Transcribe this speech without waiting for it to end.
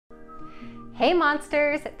Hey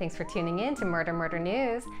monsters! Thanks for tuning in to Murder Murder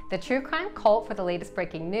News, the true crime cult for the latest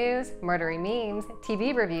breaking news, murdery memes,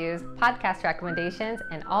 TV reviews, podcast recommendations,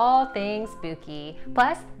 and all things spooky.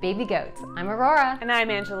 Plus, baby goats. I'm Aurora. And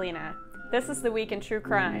I'm Angelina. This is the Week in True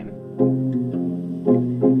Crime.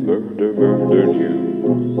 Murder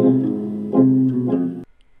News.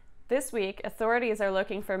 This week, authorities are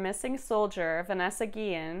looking for missing soldier Vanessa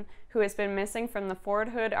Guillen, who has been missing from the Fort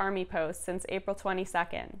Hood Army Post since April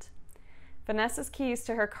 22nd. Vanessa's keys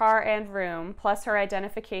to her car and room, plus her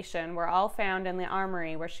identification, were all found in the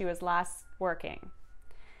armory where she was last working.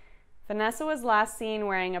 Vanessa was last seen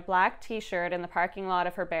wearing a black t-shirt in the parking lot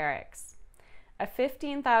of her barracks. A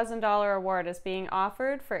 $15,000 award is being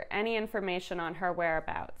offered for any information on her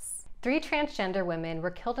whereabouts. 3 transgender women were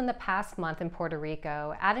killed in the past month in Puerto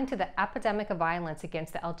Rico, adding to the epidemic of violence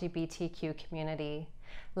against the LGBTQ community.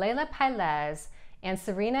 Leila Pailez and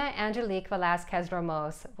Serena Angelique Velasquez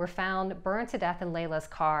Ramos were found burned to death in Leila's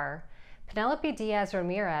car. Penelope Diaz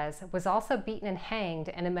Ramirez was also beaten and hanged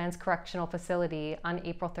in a men's correctional facility on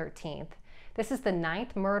April 13th. This is the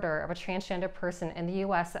 9th murder of a transgender person in the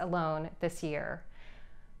U.S. alone this year.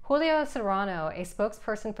 Julio Serrano, a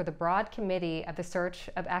spokesperson for the Broad Committee of the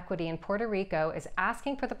Search of Equity in Puerto Rico, is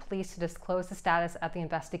asking for the police to disclose the status of the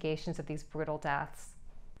investigations of these brutal deaths.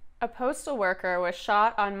 A postal worker was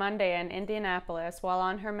shot on Monday in Indianapolis while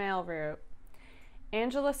on her mail route.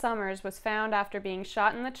 Angela Summers was found after being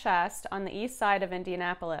shot in the chest on the east side of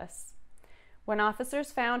Indianapolis. When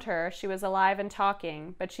officers found her, she was alive and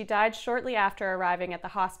talking, but she died shortly after arriving at the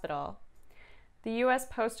hospital. The U.S.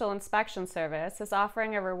 Postal Inspection Service is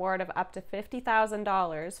offering a reward of up to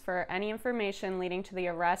 $50,000 for any information leading to the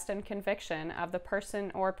arrest and conviction of the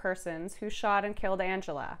person or persons who shot and killed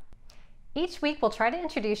Angela. Each week, we'll try to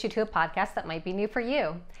introduce you to a podcast that might be new for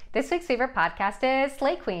you. This week's favorite podcast is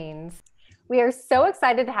Slay Queens. We are so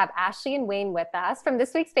excited to have Ashley and Wayne with us from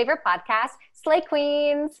this week's favorite podcast, Slay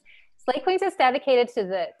Queens. Slay Queens is dedicated to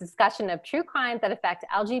the discussion of true crimes that affect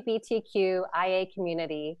LGBTQIA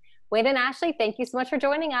community. Wayne and Ashley, thank you so much for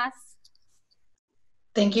joining us.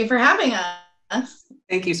 Thank you for having us.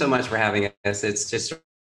 Thank you so much for having us. It's just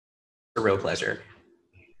a real pleasure.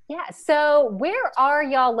 Yeah, so where are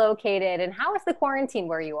y'all located and how is the quarantine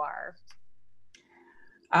where you are?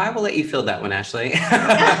 I will let you fill that one, Ashley.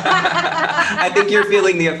 I think you're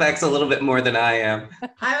feeling the effects a little bit more than I am.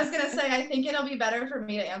 I was going to say, I think it'll be better for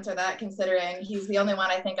me to answer that considering he's the only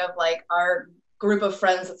one I think of like our group of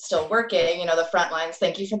friends that's still working, you know, the front lines.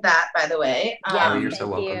 Thank you for that, by the way. Yeah, you're so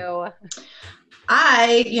welcome.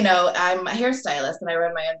 I'm a hairstylist and I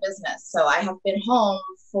run my own business. So I have been home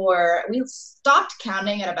we stopped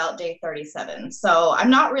counting at about day 37. So I'm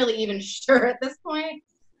not really even sure at this point,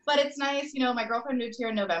 but it's nice. You know, my girlfriend moved here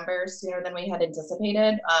in November sooner than we had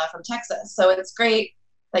anticipated from Texas. So it's great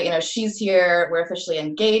that, you know, she's here. We're officially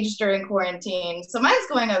engaged during quarantine. So mine's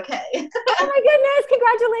going okay. Oh my goodness,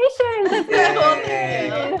 congratulations.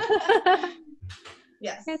 Thank you.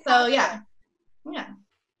 Yes. So yeah.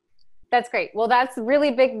 That's great. Well, that's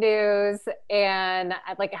really big news. And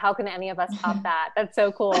like, how can any of us top that? That's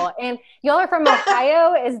so cool. And y'all are from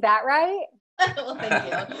Ohio, is that right? Well,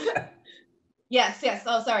 thank you. Yes.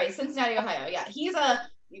 Oh, sorry. Cincinnati, Ohio. Yeah. He's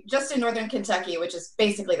just in Northern Kentucky, which is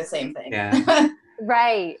basically the same thing. Yeah.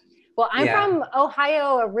 Right. Well, I'm from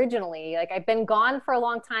Ohio originally. Like I've been gone for a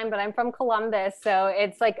long time, but I'm from Columbus. So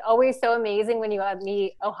it's like always so amazing when you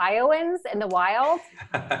meet Ohioans in the wild.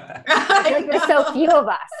 Like there's so few of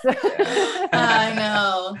us. I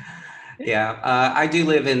know. Yeah, I do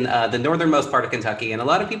live in the northernmost part of Kentucky, and a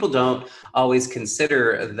lot of people don't always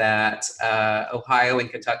consider that Ohio and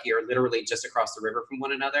Kentucky are literally just across the river from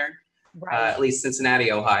one another. Right. At least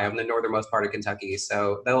Cincinnati, Ohio. I'm the northernmost part of Kentucky.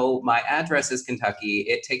 So though my address is Kentucky,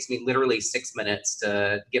 it takes me literally 6 minutes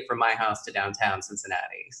to get from my house to downtown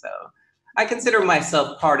Cincinnati. So I consider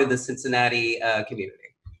myself part of the Cincinnati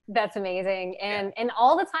community. That's amazing. And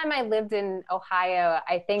all the time I lived in Ohio,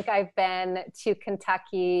 I think I've been to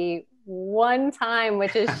Kentucky one time,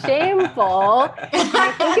 which is shameful.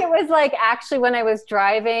 I think it was like actually when I was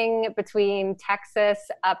driving between Texas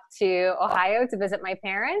up to Ohio to visit my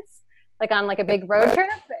parents. Like on like a big road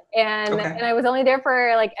trip and I was only there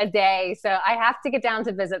for like a day. So I have to get down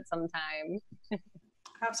to visit sometime.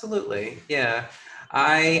 Absolutely. Yeah.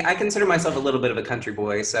 I consider myself a little bit of a country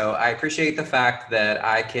boy. So I appreciate the fact that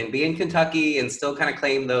I can be in Kentucky and still kind of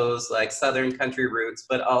claim those like Southern country roots,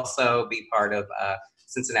 but also be part of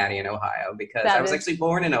Cincinnati and Ohio because I was actually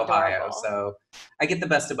born in Ohio. Adorable. So I get the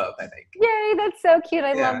best of both, I think. Yay. That's so cute.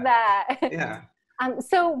 I love that. Yeah.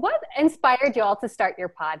 So what inspired you all to start your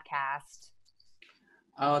podcast?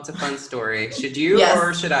 Oh, it's a fun story. Should you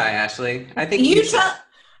or should I, Ashley? I think you tell.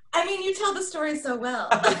 I mean, you tell the story so well.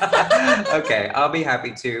 Okay, I'll be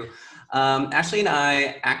happy to. Ashley and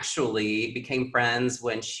I actually became friends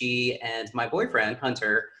when she and my boyfriend,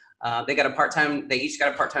 Hunter, they each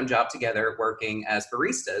got a part-time job together working as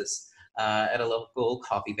baristas at a local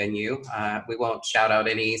coffee venue. We won't shout out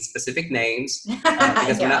any specific names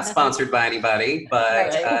because we're not sponsored by anybody,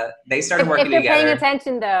 but they started working together. If you're paying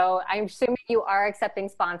attention though, I'm assuming you are accepting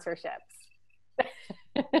sponsorships.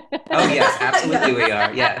 Oh yes, absolutely we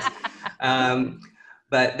are, yes.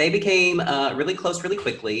 But they became really close really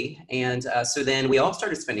quickly. And so then we all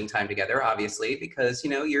started spending time together, obviously, because, you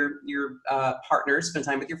know, your partners spend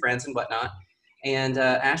time with your friends and whatnot. And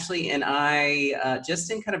Ashley and I,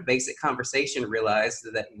 just in kind of basic conversation, realized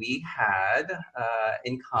that we had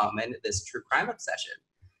in common this true crime obsession.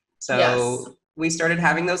 So we started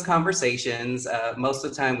having those conversations. Most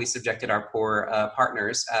of the time we subjected our poor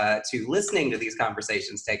partners to listening to these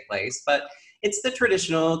conversations take place. But it's the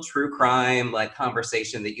traditional true crime like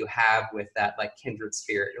conversation that you have with that like kindred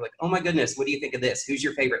spirit. You're like, oh my goodness, what do you think of this? Who's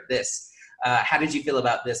your favorite this? How did you feel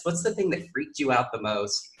about this? What's the thing that freaked you out the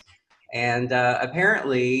most? And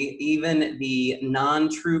apparently even the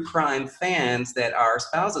non-true crime fans that our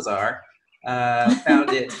spouses are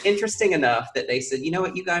found it interesting enough that they said, you know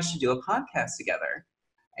what, you guys should do a podcast together.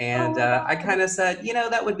 And I kind of said, you know,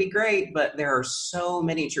 that would be great, but there are so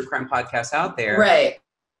many true crime podcasts out there. Right.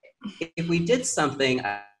 If we did something,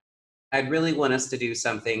 I'd really want us to do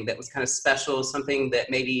something that was kind of special, something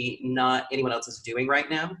that maybe not anyone else is doing right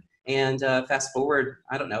now. And fast forward,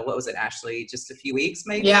 I don't know, what was it, Ashley? Just a few weeks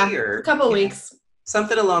maybe? Yeah, or a couple weeks.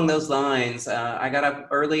 Something along those lines. I got up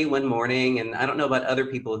early one morning, and I don't know about other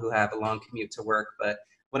people who have a long commute to work, but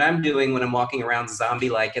what I'm doing when I'm walking around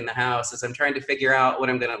zombie-like in the house is I'm trying to figure out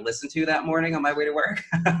what I'm going to listen to that morning on my way to work.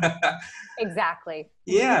 Exactly.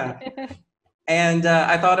 Yeah. And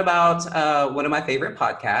I thought about one of my favorite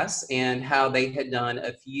podcasts and how they had done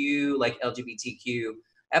a few like LGBTQ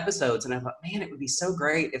episodes. And I thought, man, it would be so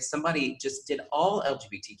great if somebody just did all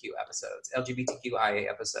LGBTQ episodes, LGBTQIA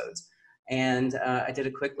episodes. And I did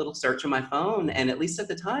a quick little search on my phone. And at least at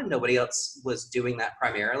the time, nobody else was doing that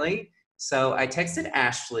primarily. So I texted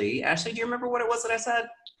Ashley. Ashley, do you remember what it was that I said?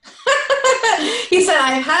 He said,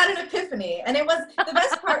 I had an epiphany. And it was, the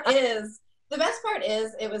best part is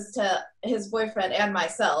it was to his boyfriend and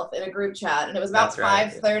myself in a group chat. And it was about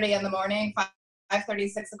 5:30 in the morning, 5:30,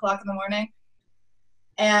 6 o'clock in the morning.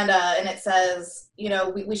 And it says, you know,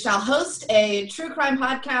 we shall host a true crime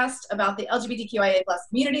podcast about the LGBTQIA+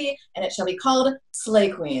 community, and it shall be called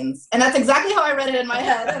Slay Queens. And that's exactly how I read it in my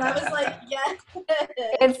head. And I was like, yes.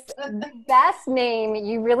 It's the best name.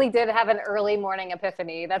 You really did have an early morning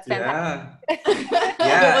epiphany. That's fantastic.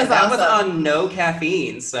 Yeah, that was on no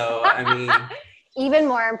caffeine. So, I mean. Even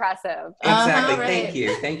more impressive. Exactly.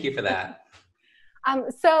 Right. Thank you for that.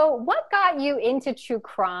 So what got you into true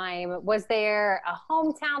crime? Was there a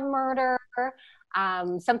hometown murder,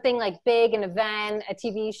 something like big, an event, a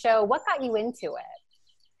TV show? What got you into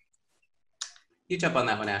it? You jump on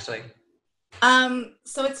that one, Ashley.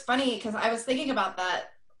 So it's funny because I was thinking about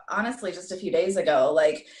that honestly just a few days ago.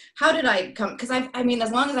 Like, how did I come? Because I mean,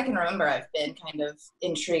 as long as I can remember, I've been kind of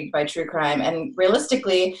intrigued by true crime. And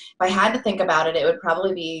realistically, if I had to think about it, it would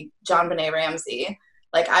probably be John Benet Ramsey.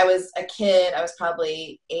 Like, I was a kid, I was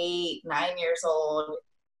probably 8, 9 years old,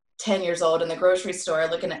 10 years old in the grocery store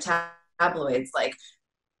looking at tabloids, like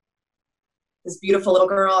this beautiful little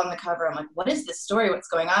girl on the cover. I'm like, what is this story? What's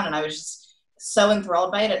going on? And I was just so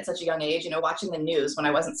enthralled by it at such a young age, you know, watching the news when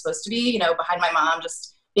I wasn't supposed to be, you know, behind my mom,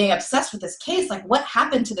 just being obsessed with this case. Like, what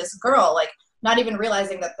happened to this girl? Like, not even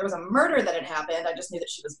realizing that there was a murder that had happened. I just knew that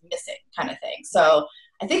she was missing, kind of thing. So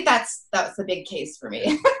I think that was the big case for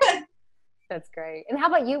me. That's great. And how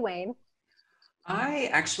about you, Wayne? I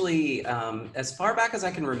actually, as far back as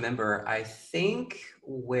I can remember, I think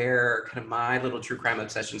where kind of my little true crime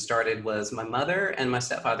obsession started was my mother and my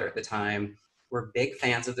stepfather at the time were big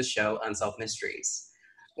fans of the show Unsolved Mysteries.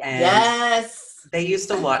 And yes. They used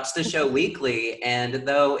to watch the show weekly, and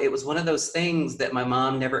though it was one of those things that my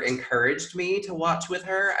mom never encouraged me to watch with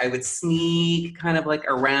her, I would sneak kind of like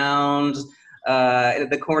around in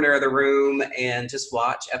the corner of the room and just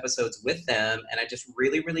watch episodes with them. And I just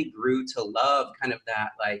really, really grew to love kind of that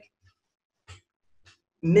like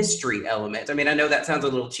mystery element. I mean, I know that sounds a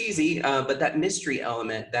little cheesy, but that mystery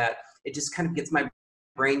element that it just kind of gets my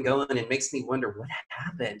brain going and makes me wonder what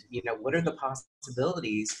happened, you know, what are the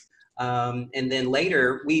possibilities? And then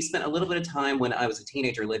later we spent a little bit of time when I was a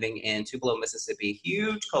teenager living in Tupelo, Mississippi.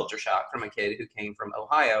 Huge culture shock from a kid who came from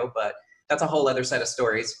Ohio, but that's a whole other set of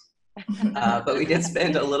stories. But we did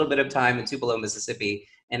spend a little bit of time in Tupelo, Mississippi,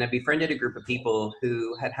 and I befriended a group of people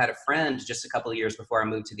who had had a friend just a couple of years before I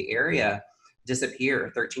moved to the area disappear.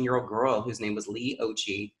 A 13-year-old girl whose name was Lee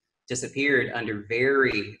Ochi disappeared under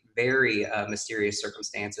very, very mysterious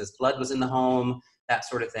circumstances. Blood was in the home, that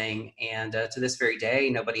sort of thing. And to this very day,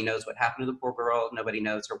 nobody knows what happened to the poor girl. Nobody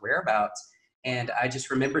knows her whereabouts. And I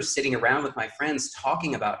just remember sitting around with my friends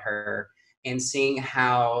talking about her and seeing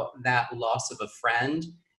how that loss of a friend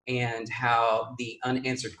and how the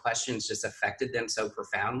unanswered questions just affected them so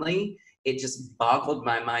profoundly. It just boggled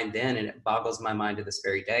my mind then, and it boggles my mind to this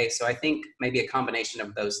very day. So I think maybe a combination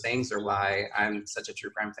of those things are why I'm such a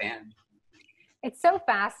true crime fan. It's so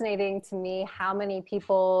fascinating to me how many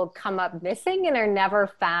people come up missing and are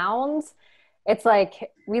never found. It's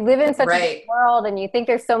like we live in such a big world, and you think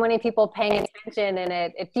there's so many people paying attention, and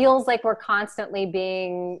it feels like we're constantly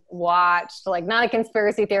being watched, like not a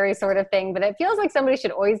conspiracy theory sort of thing, but it feels like somebody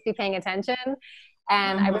should always be paying attention.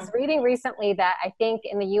 And I was reading recently that I think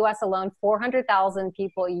in the US alone, 400,000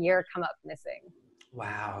 people a year come up missing.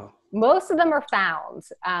 Wow. Most of them are found,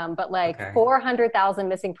 but like 400,000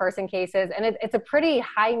 missing person cases. And it's a pretty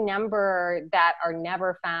high number that are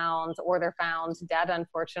never found, or they're found dead,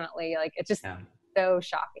 unfortunately. Like, it's just so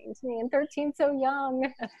shocking to me. And 13, so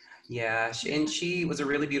young. Yeah, she was a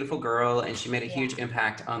really beautiful girl, and she made a huge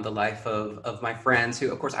impact on the life of my friends who,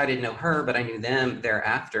 of course, I didn't know her, but I knew them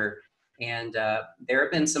thereafter. And there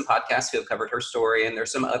have been some podcasts who have covered her story, and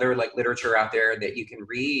there's some other like literature out there that you can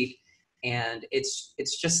read. And it's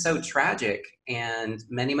just so tragic. And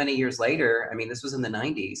many, many years later, I mean, this was in the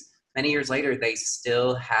 90s, many years later, they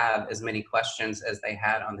still have as many questions as they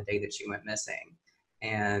had on the day that she went missing.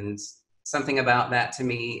 And something about that to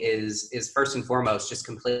me is first and foremost just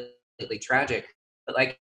completely tragic. But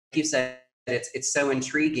like you said, it's so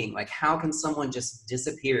intriguing. Like, how can someone just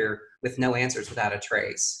disappear with no answers, without a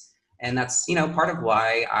trace? And that's, you know, part of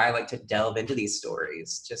why I like to delve into these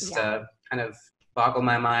stories, just to kind of boggle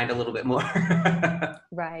my mind a little bit more.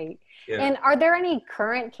 Right. Yeah. And are there any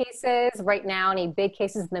current cases right now, any big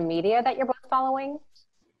cases in the media that you're both following?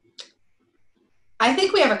 I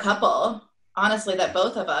think we have a couple, honestly, that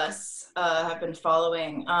both of us have been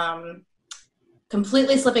following.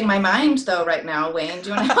 Completely slipping my mind though right now. Wayne, do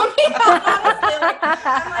you want to help me out? Honestly,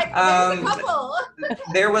 I'm like, there's a couple.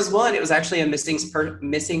 There was one. It was actually a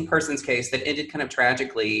missing persons case that ended kind of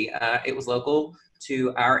tragically. It was local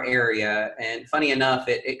to our area, and funny enough,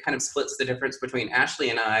 it kind of splits the difference between Ashley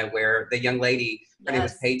and I, where the young lady, her name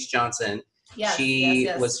was Paige Johnson. She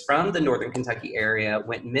was from the Northern Kentucky area,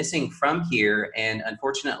 went missing from here, and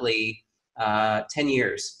unfortunately, 10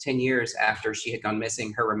 years after she had gone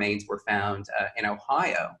missing, her remains were found in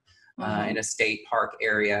Ohio, in a state park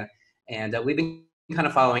area. And we've been kind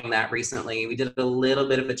of following that recently. We did a little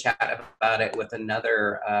bit of a chat about it with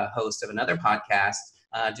another host of another podcast,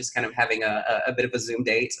 just kind of having a bit of a Zoom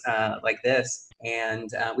date like this. And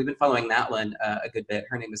we've been following that one a good bit.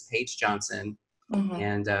 Her name is Paige Johnson.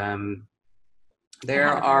 And there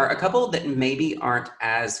are a couple that maybe aren't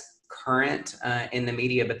as current in the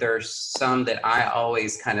media, but there are some that I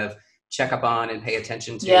always kind of check up on and pay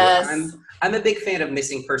attention to. I'm a big fan of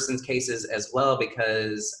missing persons cases as well,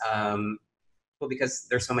 because because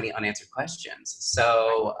there's so many unanswered questions.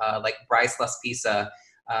 So like Bryce Laspisa,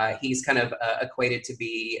 he's kind of equated to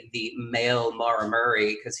be the male Mara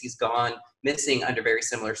Murray, because he's gone missing under very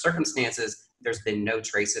similar circumstances. There's been no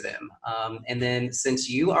trace of him. And then, since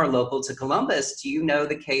you are local to Columbus, do you know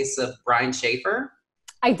the case of Brian Schaefer?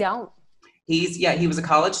 I don't. He was a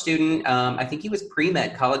college student. I think he was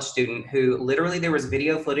pre-med college student who literally, there was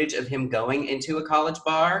video footage of him going into a college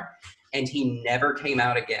bar, and he never came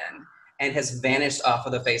out again and has vanished off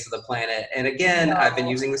of the face of the planet. And again, I've been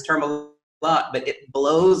using this term a lot, but it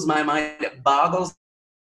blows my mind. It boggles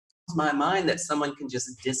my mind that someone can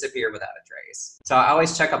just disappear without a trace. So I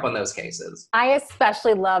always check up on those cases. I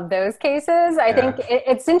especially love those cases. I think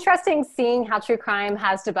it's interesting seeing how true crime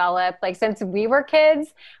has developed, like since we were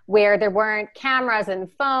kids, where there weren't cameras and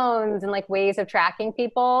phones and like ways of tracking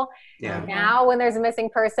people. Now when there's a missing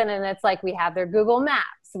person, and it's like we have their Google Maps,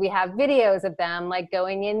 we have videos of them like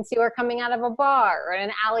going into or coming out of a bar or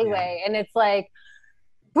an alleyway, and it's like,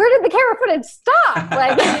 where did the camera footage stop?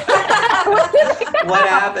 Like, what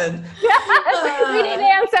happened? Yes, we need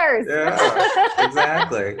answers. Yeah,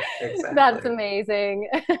 exactly. That's amazing.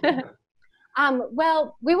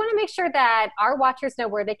 Well, we want to make sure that our watchers know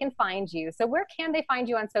where they can find you. So where can they find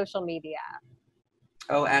you on social media?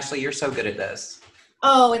 Oh, Ashley, you're so good at this.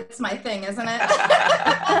 Oh, it's my thing, isn't it?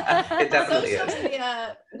 It definitely is. Social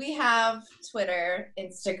media, we have Twitter,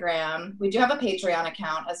 Instagram. We do have a Patreon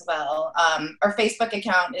account as well. Our Facebook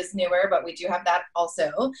account is newer, but we do have that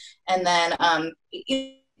also. And then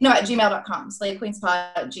No, at gmail.com,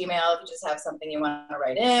 slavequeenspod@gmail. If you just have something you want to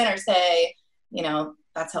write in or say,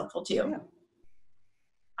 that's helpful too. Yeah.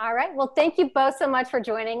 All right. Well, thank you both so much for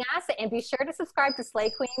joining us. And be sure to subscribe to Slay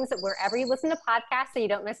Queens wherever you listen to podcasts so you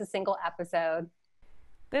don't miss a single episode.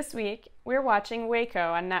 This week, we're watching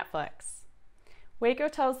Waco on Netflix. Waco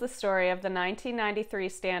tells the story of the 1993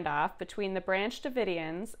 standoff between the Branch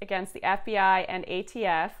Davidians against the FBI and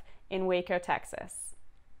ATF in Waco, Texas.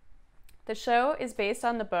 The show is based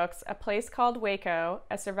on the books A Place Called Waco,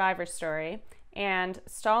 A Survivor's Story, and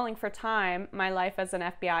Stalling for Time, My Life as an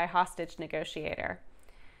FBI Hostage Negotiator.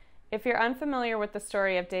 If you're unfamiliar with the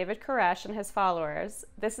story of David Koresh and his followers,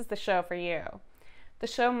 this is the show for you. The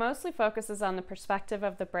show mostly focuses on the perspective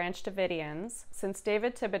of the Branch Davidians, since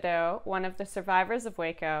David Thibodeau, one of the survivors of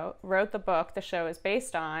Waco, wrote the book the show is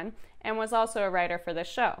based on, and was also a writer for this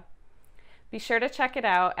show. Be sure to check it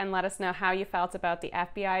out and let us know how you felt about the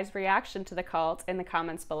FBI's reaction to the cult in the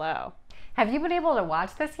comments below. Have you been able to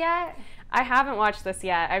watch this yet? I haven't watched this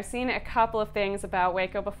yet. I've seen a couple of things about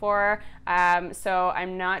Waco before, so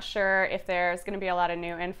I'm not sure if there's going to be a lot of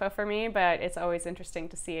new info for me, but it's always interesting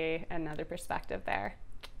to see another perspective there.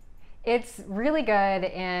 It's really good,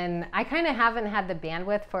 and I kind of haven't had the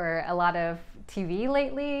bandwidth for a lot of TV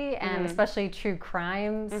lately, and especially true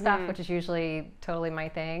crime stuff, which is usually totally my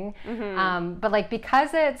thing. But like,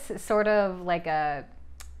 because it's sort of like a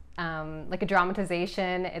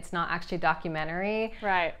dramatization, it's not actually a documentary.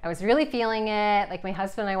 Right. I was really feeling it. Like, my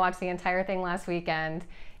husband and I watched the entire thing last weekend.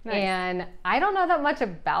 Nice. And I don't know that much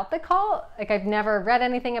about the cult. Like, I've never read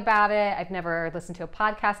anything about it. I've never listened to a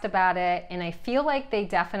podcast about it. And I feel like they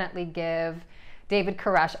definitely give David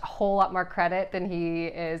Koresh a whole lot more credit than he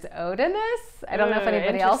is owed in this. I don't know if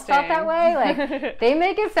anybody else felt that way. Like, they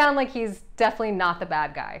make it sound like he's definitely not the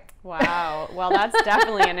bad guy. Wow. Well, that's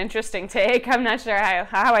definitely an interesting take. I'm not sure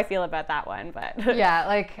how I feel about that one, but yeah,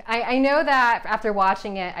 like, I know that after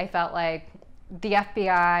watching it, I felt like the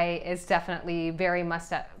FBI is definitely very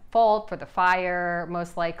much at fault for the fire,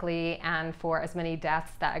 most likely, and for as many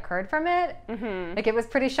deaths that occurred from it. Like, it was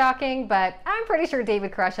pretty shocking, but I'm pretty sure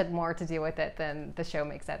David Koresh had more to do with it than the show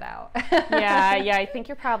makes it out. yeah, I think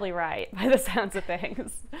you're probably right by the sounds of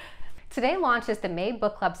things. Today launches the May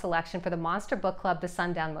Book Club selection for the monster book club, The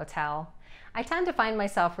Sundown Motel. I tend to find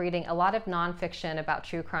myself reading a lot of nonfiction about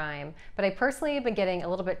true crime, but I personally have been getting a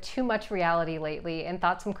little bit too much reality lately and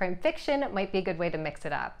thought some crime fiction might be a good way to mix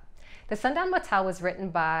it up. The Sundown Motel was written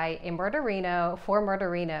by a murderino for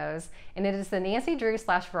murderinos, and it is the Nancy Drew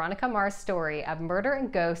 / Veronica Mars story of murder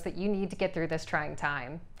and ghosts that you need to get through this trying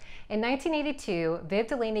time. In 1982, Viv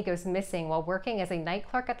Delaney goes missing while working as a night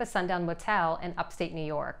clerk at the Sundown Motel in upstate New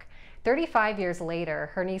York. 35 years later,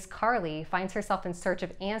 her niece Carly finds herself in search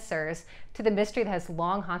of answers to the mystery that has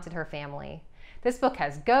long haunted her family. This book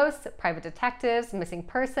has ghosts, private detectives, missing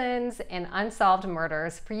persons, and unsolved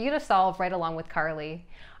murders for you to solve right along with Carly.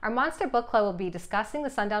 Our Monster Book Club will be discussing the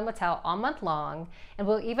Sundown Motel all month long, and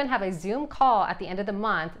we'll even have a Zoom call at the end of the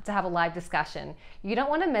month to have a live discussion. You don't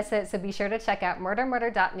want to miss it, so be sure to check out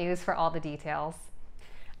MurderMurder.news for all the details.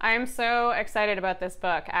 I'm so excited about this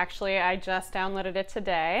book. Actually, I just downloaded it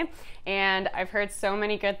today, and I've heard so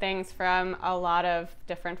many good things from a lot of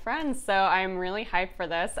different friends, so I'm really hyped for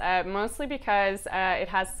this, mostly because it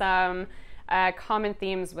has some common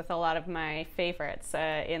themes with a lot of my favorites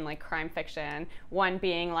in like crime fiction. One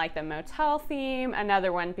being like the motel theme,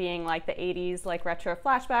 another one being like the 80s like retro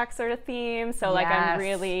flashback sort of theme. So like, I'm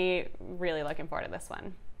really, really looking forward to this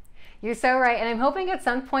one. You're so right, and I'm hoping at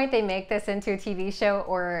some point they make this into a TV show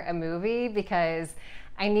or a movie, because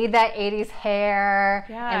I need that 80s hair.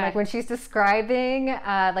 And like, when she's describing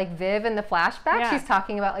like Viv in the flashback, she's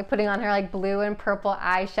talking about like putting on her like blue and purple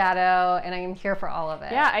eyeshadow, and I am here for all of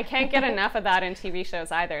it. Yeah, I can't get enough of that in TV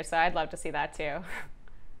shows either, so I'd love to see that too.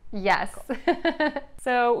 Yes.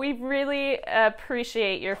 So we really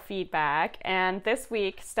appreciate your feedback, and this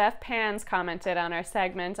week Steph Pans commented on our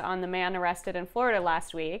segment on the man arrested in Florida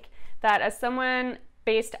last week that as someone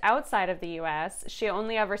based outside of the US, she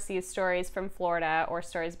only ever sees stories from Florida or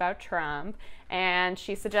stories about Trump, and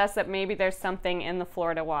she suggests that maybe there's something in the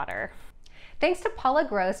Florida water. Thanks to Paula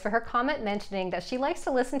Gross for her comment mentioning that she likes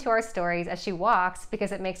to listen to our stories as she walks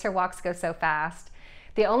because it makes her walks go so fast.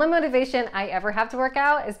 The only motivation I ever have to work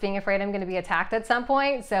out is being afraid I'm going to be attacked at some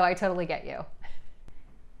point, so I totally get you.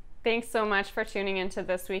 Thanks so much for tuning into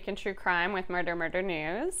This Week in True Crime with Murder Murder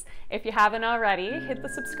News. If you haven't already, hit the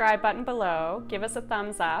subscribe button below, give us a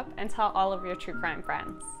thumbs up, and tell all of your true crime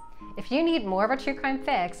friends. If you need more of a true crime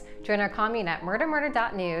fix, join our commune at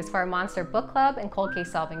MurderMurder.news for our Monster Book Club and cold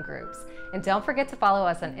case solving groups. And don't forget to follow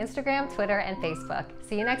us on Instagram, Twitter, and Facebook.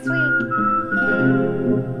 See you next week.